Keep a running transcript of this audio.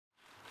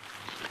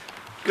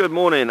Good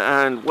morning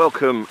and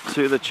welcome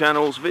to the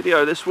channel's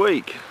video this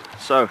week.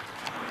 So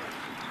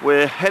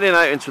we're heading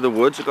out into the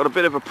woods. I've got a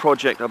bit of a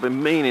project I've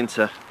been meaning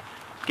to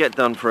get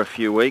done for a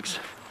few weeks,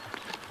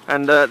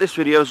 and this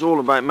video is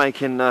all about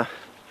making an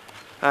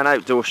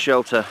outdoor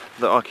shelter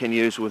that I can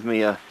use with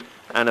my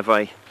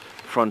Anevay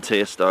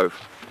Frontier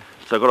Stove.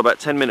 So I've got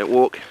about a 10-minute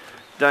walk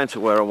down to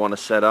where I want to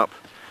set up,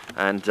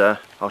 and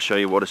I'll show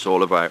you what it's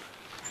all about.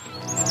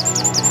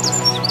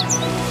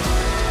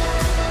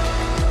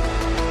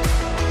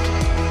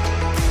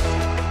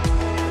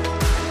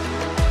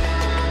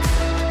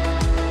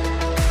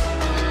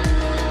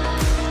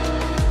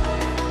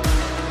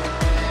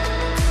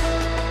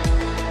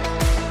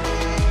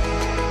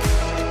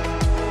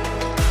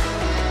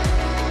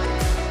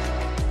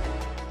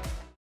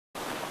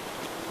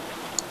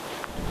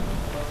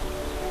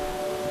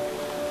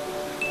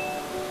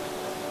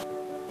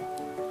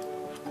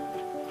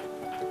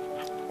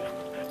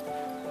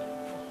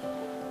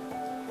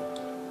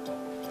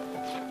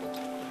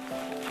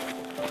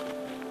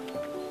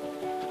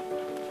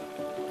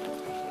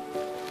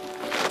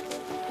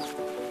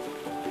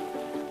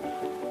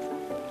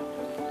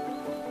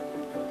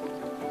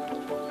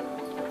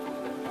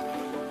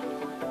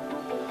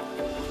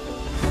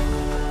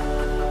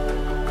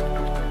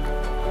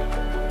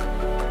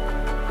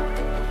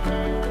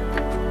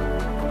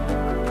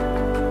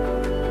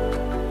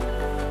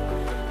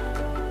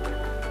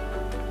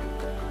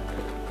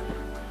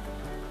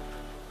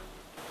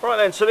 Right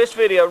then, so this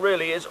video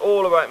really is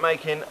all about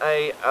making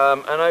an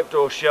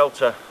outdoor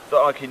shelter that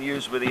I can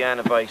use with the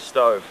Anevay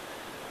stove.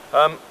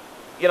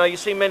 You know, you've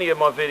seen many of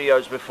my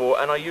videos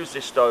before, and I use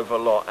this stove a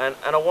lot, and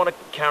I want to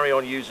carry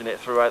on using it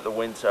throughout the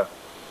winter.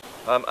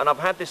 And I've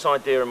had this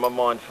idea in my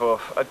mind for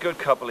a good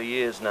couple of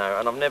years now,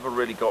 and I've never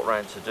really got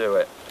round to do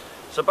it.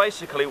 So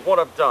basically what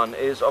I've done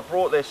is I've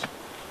brought this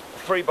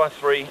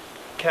 3x3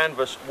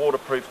 canvas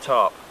waterproof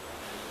tarp.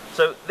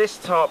 So this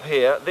tarp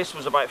here, this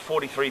was about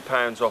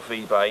 £43 off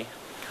eBay.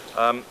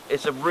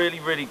 It's a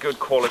really good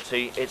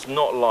quality. It's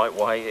not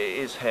lightweight, it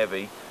is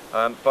heavy,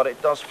 but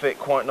it does fit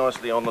quite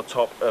nicely on the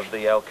top of the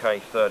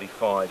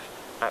LK35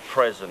 at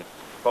present.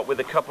 But with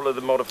a couple of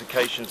the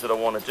modifications that I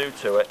want to do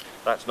to it,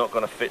 that's not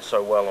going to fit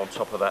so well on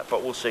top of that,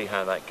 but we'll see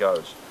how that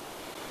goes.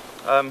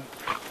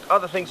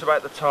 Other things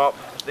about the tarp,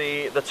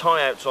 the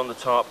tie-outs on the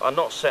tarp are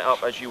not set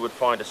up as you would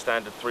find a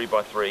standard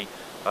 3x3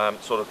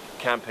 sort of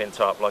camping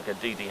tarp, like a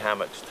DD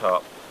Hammocks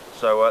tarp.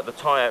 So the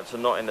tie-outs are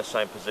not in the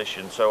same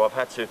position, so I've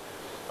had to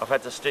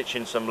stitch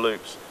in some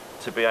loops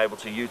to be able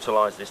to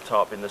utilize this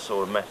tarp in the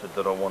sort of method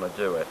that I want to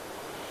do it.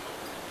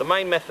 The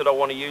main method I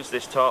want to use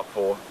this tarp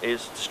for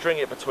is to string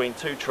it between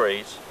two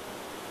trees,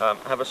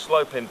 have a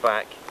slope in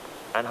back,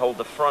 and hold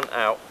the front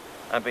out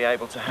and be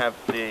able to have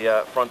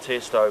the Frontier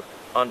stove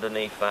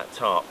underneath that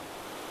tarp.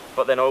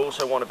 But then I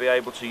also want to be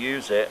able to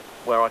use it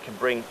where I can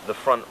bring the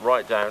front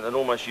right down and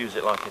almost use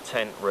it like a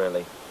tent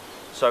really.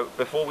 So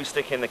before we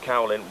stick in the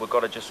cowling, we've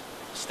got to just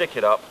stick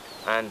it up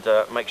and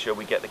make sure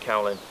we get the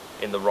cowling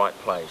in the right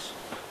place.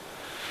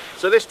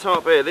 So this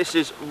tarp here, this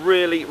is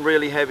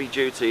really heavy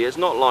duty. It's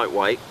not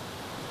lightweight.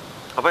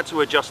 I've had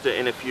to adjust it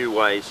in a few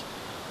ways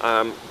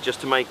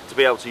just to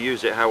be able to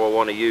use it how I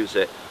want to use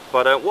it.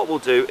 But what we'll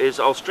do is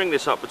I'll string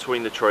this up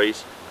between the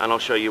trees and I'll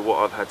show you what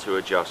I've had to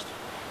adjust.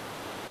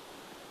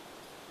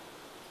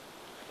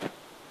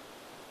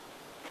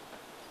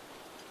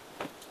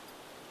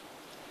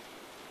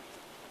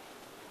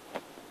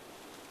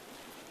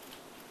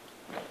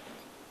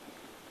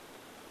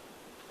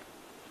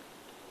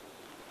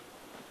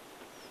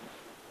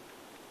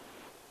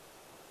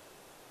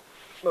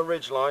 My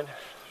ridge line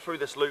through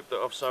this loop that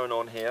I've sewn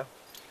on here,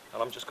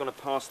 and I'm just going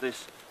to pass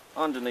this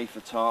underneath the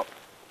tarp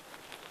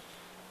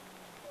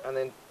and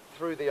then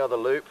through the other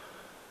loop,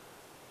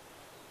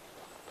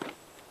 and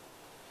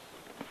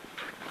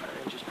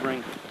just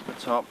bring the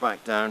tarp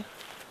back down,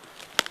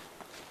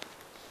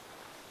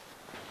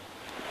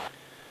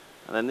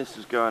 and then this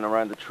is going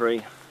around the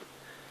tree,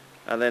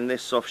 and then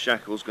this soft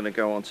shackle is going to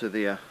go onto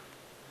the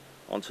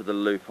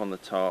loop on the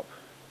tarp.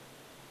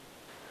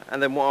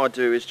 And then what I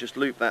do is just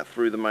loop that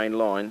through the main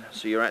line,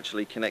 so you're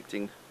actually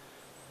connecting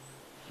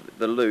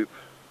the loop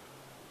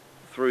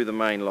through the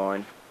main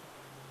line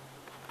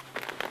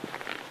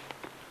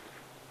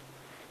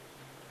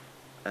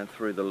and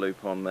through the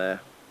loop on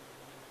there.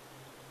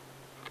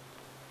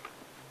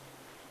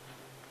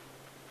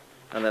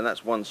 And then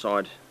that's one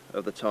side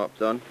of the tarp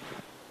done.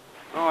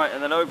 Alright,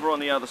 and then over on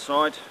the other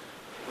side,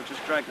 we'll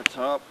just drag the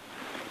tarp,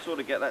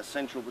 sort of get that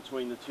central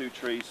between the two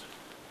trees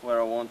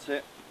where I want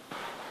it.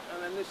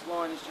 And then this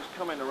line is just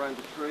coming around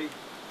the tree,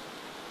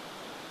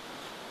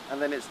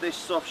 and then it's this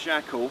soft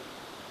shackle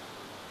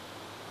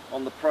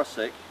on the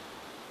prusik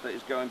that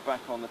is going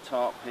back on the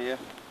tarp here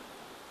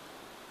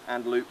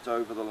and looped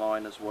over the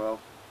line as well.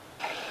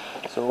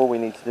 So all we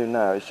need to do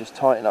now is just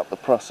tighten up the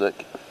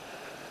prusik,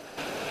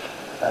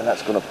 and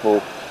that's going to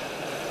pull.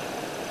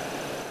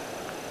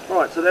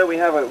 Right, so there we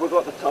have it. We've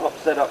got the tarp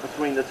set up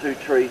between the two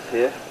trees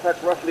here.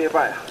 That's roughly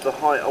about the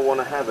height I want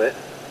to have it.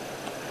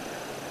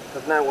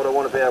 Because now what I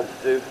want to be able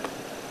to do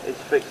is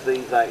fix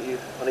these out.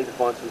 I need to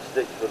find some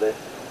sticks for this,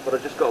 but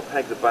I've just got to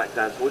peg the back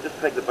down. So we'll just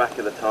peg the back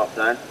of the tarp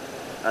down,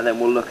 and then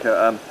we'll look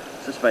at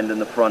suspending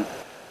the front.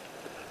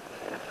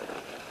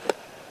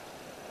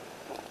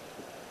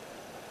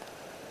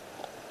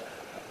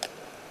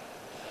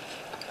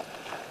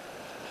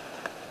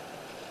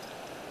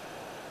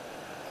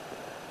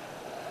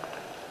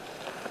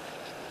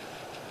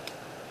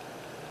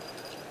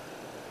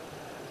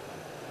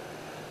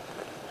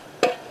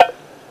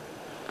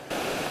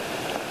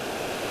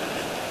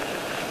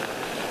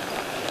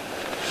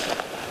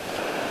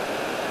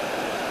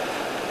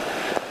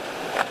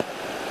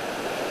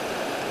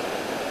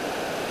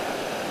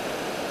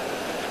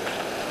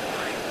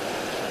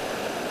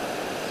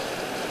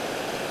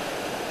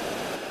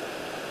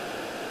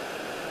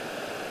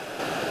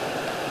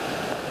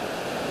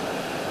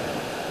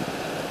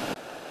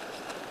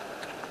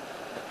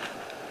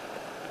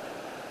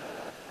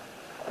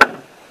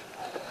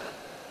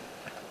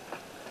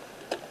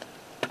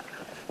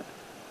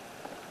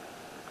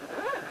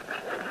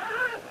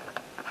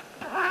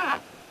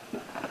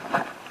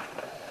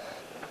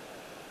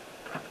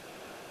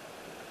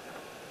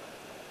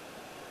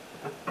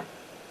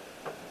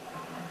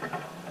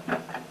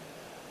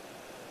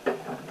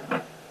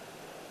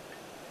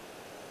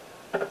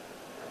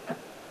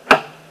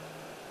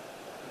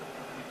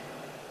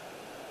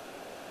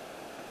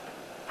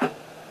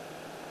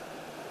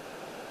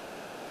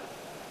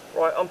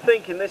 Right, I'm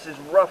thinking this is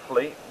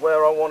roughly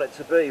where I want it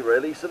to be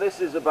really. So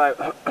this is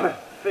about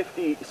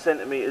 50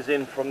 centimetres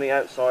in from the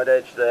outside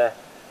edge there,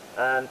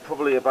 and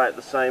probably about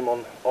the same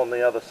on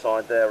the other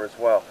side there as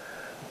well.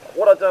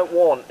 What I don't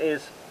want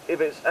is,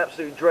 if it's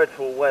absolutely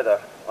dreadful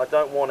weather, I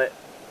don't want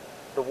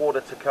the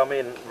water to come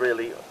in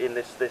really in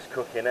this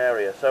cooking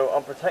area. So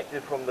I'm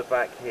protected from the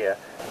back here.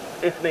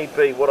 If need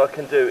be, what I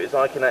can do is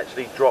I can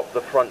actually drop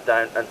the front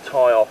down and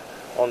tie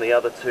off on the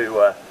other two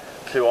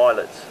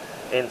eyelets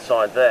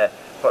inside there.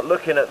 But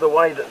looking at the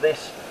way that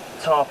this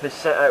tarp is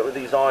set out with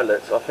these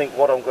eyelets, I think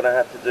what I'm going to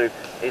have to do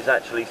is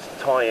actually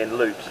tie in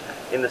loops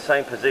in the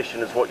same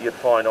position as what you'd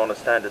find on a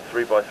standard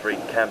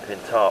 3x3 camping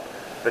tarp,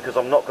 because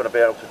I'm not going to be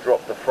able to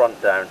drop the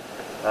front down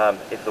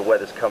if the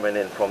weather's coming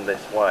in from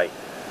this way.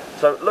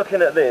 So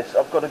looking at this,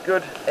 I've got a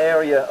good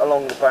area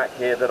along the back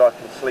here that I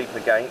can sleep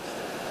against.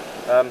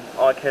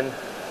 I can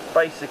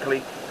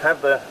basically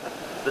have the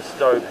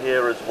stove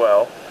here as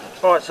well.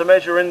 Alright, so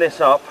measuring this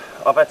up,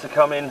 I've had to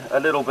come in a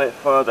little bit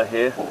further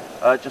here,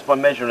 just by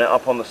measuring it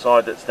up on the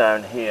side that's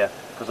down here,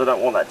 because I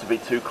don't want that to be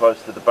too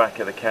close to the back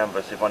of the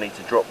canvas if I need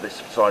to drop this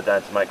side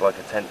down to make like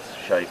a tent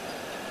shape.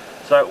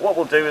 So what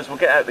we'll do is we'll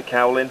get out the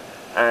cowling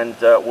and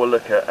we'll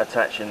look at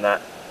attaching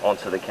that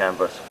onto the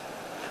canvas.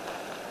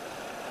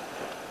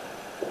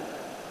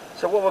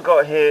 So what we've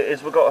got here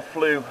is we've got a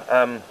flue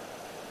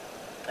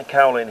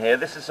cowling here.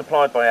 This is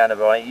supplied by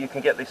Anevay. You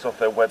can get this off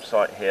their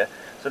website here.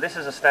 So this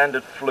is a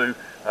standard flue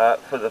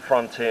for the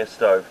Frontier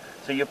stove.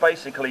 So you've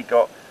basically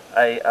got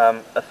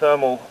a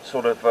thermal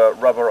sort of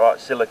rubber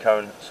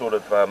silicone sort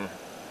of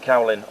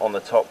cowling on the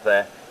top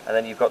there, and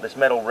then you've got this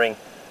metal ring,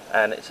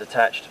 and it's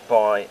attached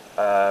by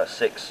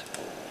 6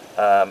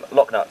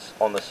 lock nuts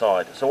on the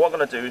side. So what I'm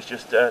going to do is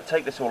just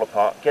take this all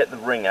apart, get the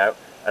ring out,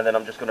 and then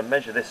I'm just going to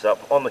measure this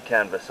up on the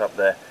canvas up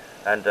there,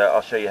 and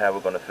I'll show you how we're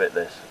going to fit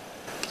this.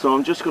 So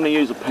I'm just going to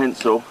use a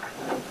pencil,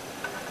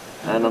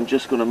 and I'm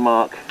just going to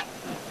mark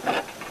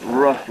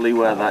roughly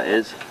where that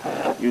is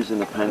using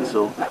the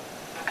pencil,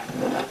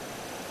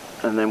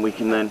 and then we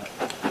can then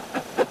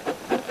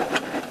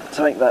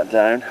take that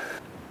down.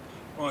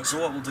 Right, so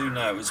what we'll do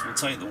now is we'll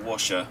take the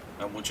washer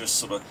and we'll just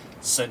sort of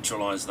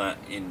centralise that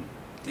in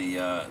the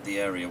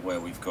area where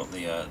we've got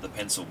the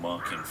pencil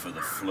marking for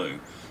the flue,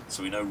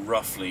 so we know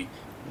roughly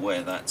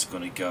where that's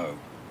going to go.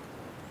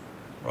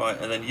 Right,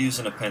 and then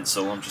using a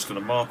pencil, I'm just going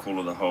to mark all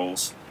of the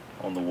holes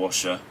on the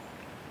washer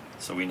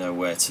so we know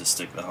where to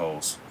stick the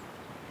holes.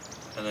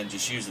 And then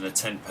just using a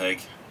tent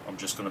peg, I'm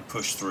just going to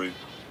push through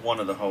one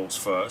of the holes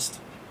first.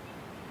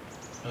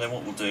 And then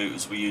what we'll do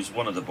is we use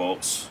one of the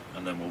bolts,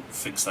 and then we'll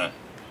fix that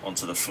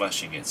onto the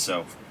flashing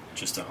itself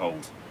just to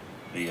hold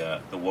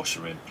the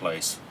washer in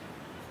place.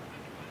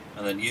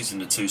 And then using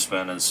the 2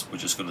 spanners, we're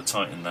just going to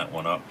tighten that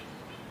one up,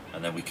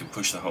 and then we can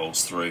push the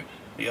holes through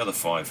the other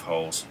 5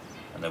 holes,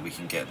 and then we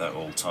can get that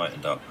all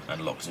tightened up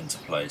and locked into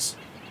place.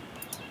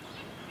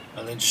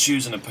 And then just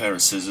using a pair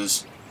of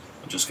scissors,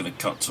 I'm just going to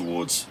cut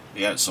towards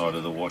the outside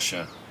of the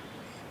washer,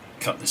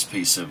 cut this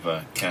piece of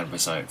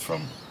canvas out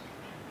from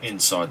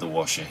inside the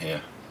washer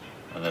here,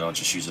 and then I'll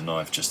just use a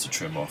knife just to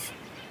trim off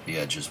the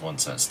edges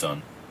once that's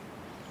done.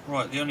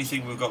 Right, the only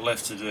thing we've got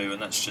left to do,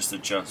 and that's just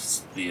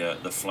adjust the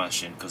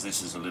flashing, because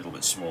this is a little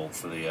bit small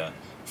for the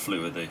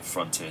flue of the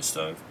Frontier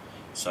stove.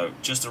 So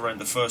just around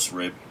the first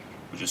rib,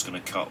 we're just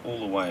going to cut all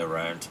the way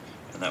around,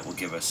 and that will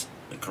give us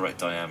the correct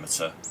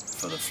diameter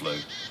for the flue.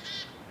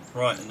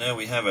 Right, and there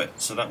we have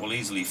it. So that will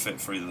easily fit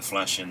through the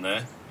flash in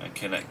there and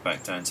connect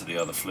back down to the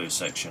other flue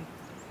section.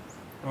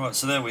 Right,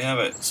 so there we have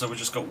it. So we've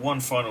just got one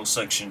final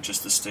section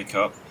just to stick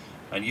up,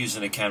 and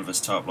using a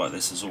canvas tarp like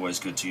this is always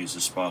good to use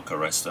a spark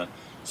arrestor.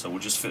 So we'll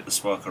just fit the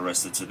spark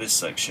arrestor to this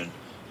section,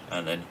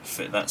 and then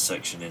fit that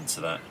section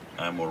into that,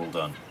 and we're all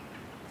done.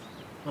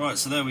 Right,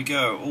 so there we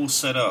go, all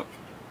set up.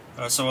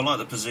 So I like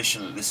the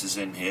position that this is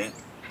in here,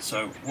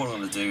 so what I'm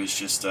going to do is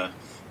just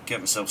get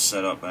myself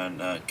set up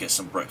and get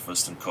some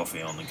breakfast and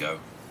coffee on the go.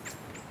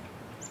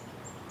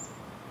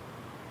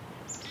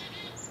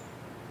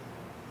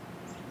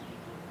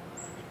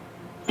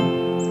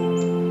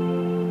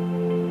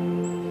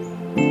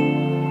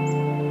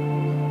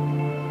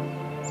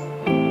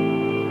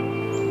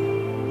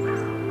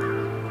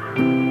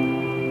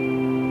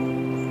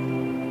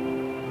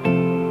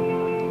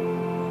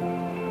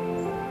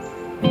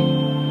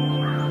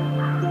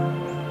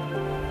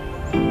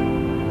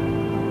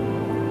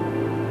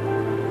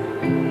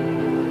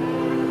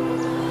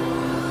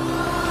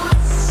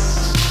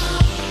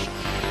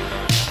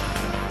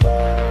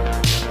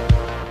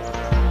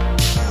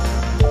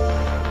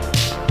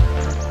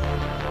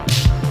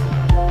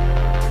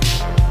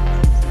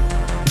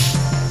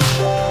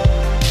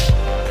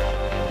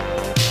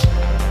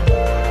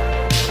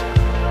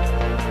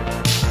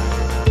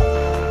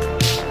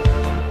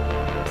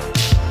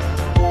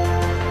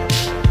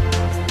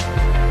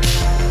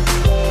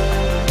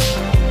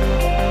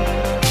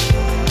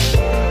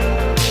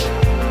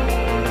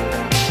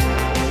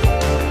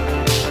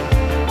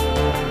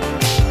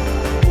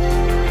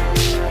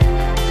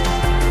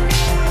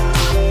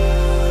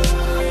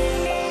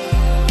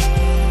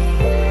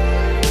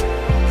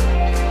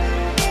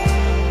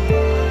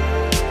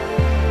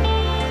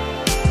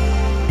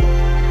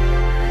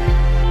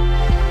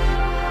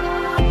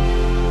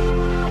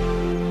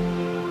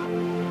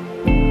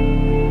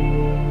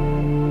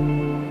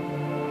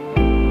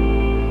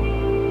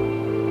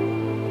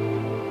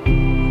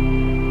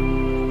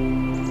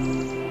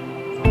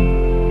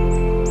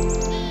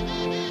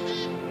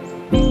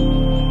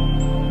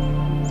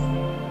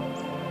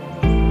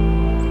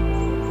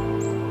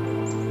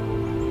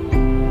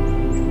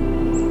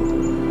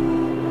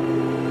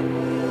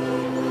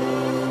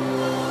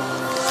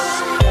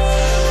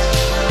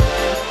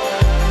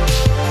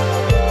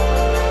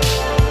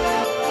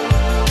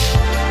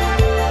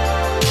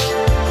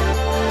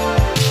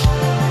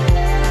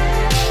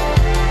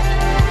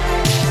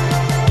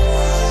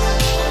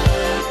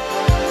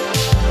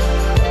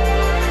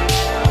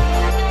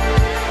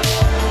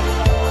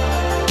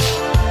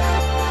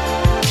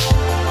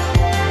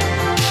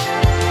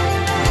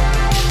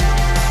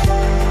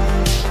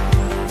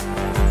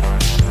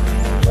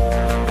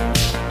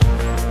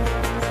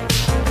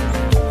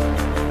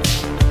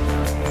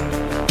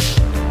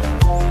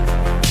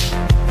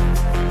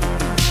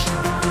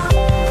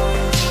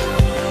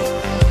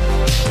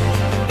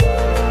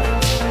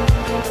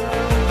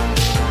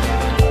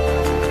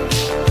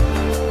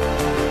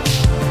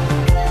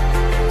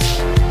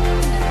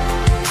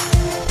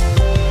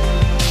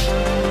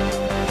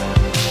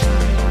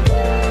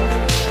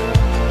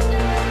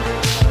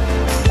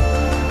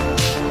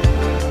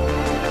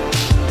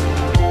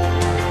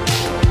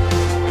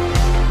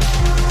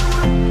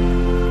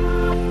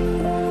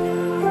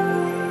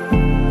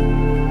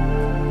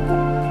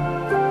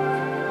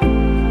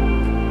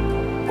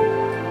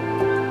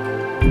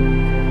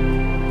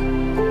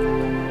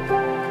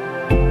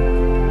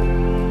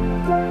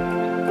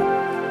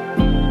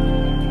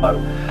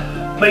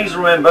 Please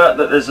remember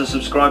that there's a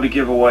subscriber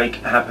giveaway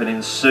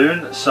happening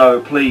soon,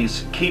 so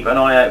please keep an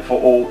eye out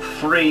for all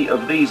 3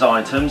 of these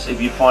items.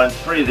 If you find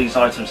 3 of these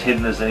items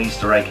hidden as an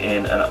Easter egg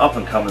in an up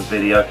and coming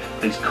video,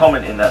 please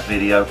comment in that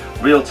video,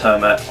 real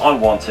termite, I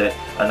want it,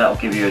 and that'll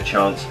give you a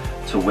chance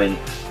to win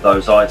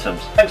those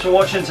items. Thanks for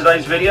watching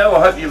today's video.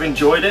 I hope you've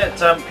enjoyed it.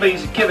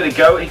 Please give it a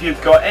go. If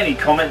you've got any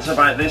comments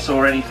about this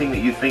or anything that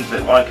you think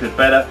that I could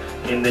better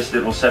in this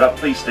little setup,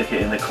 please stick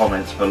it in the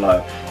comments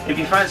below. If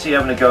you fancy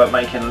having a go at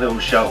making a little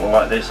shelter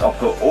like this, I'll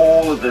put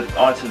all of the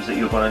items that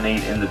you're going to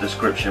need in the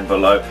description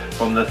below,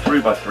 from the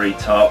 3x3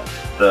 tarp,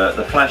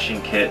 the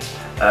flashing kit,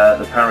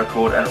 the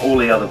paracord, and all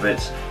the other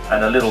bits,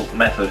 and a little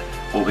method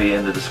will be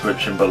in the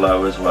description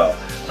below as well.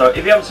 So if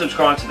you haven't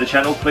subscribed to the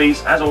channel,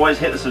 please, as always,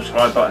 hit the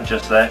subscribe button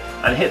just there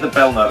and hit the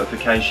bell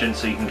notification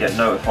so you can get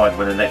notified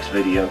when the next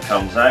video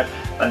comes out.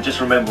 And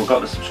just remember, we've got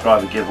the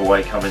subscriber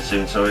giveaway coming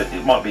soon, so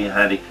it might be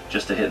handy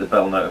just to hit the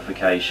bell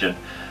notification.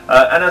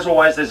 And as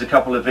always, there's a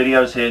couple of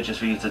videos here just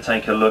for you to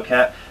take a look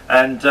at.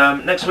 And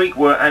next week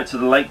we're out to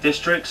the Lake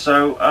District,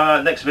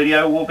 so next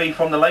video will be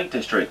from the Lake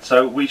District.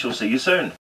 So we shall see you soon.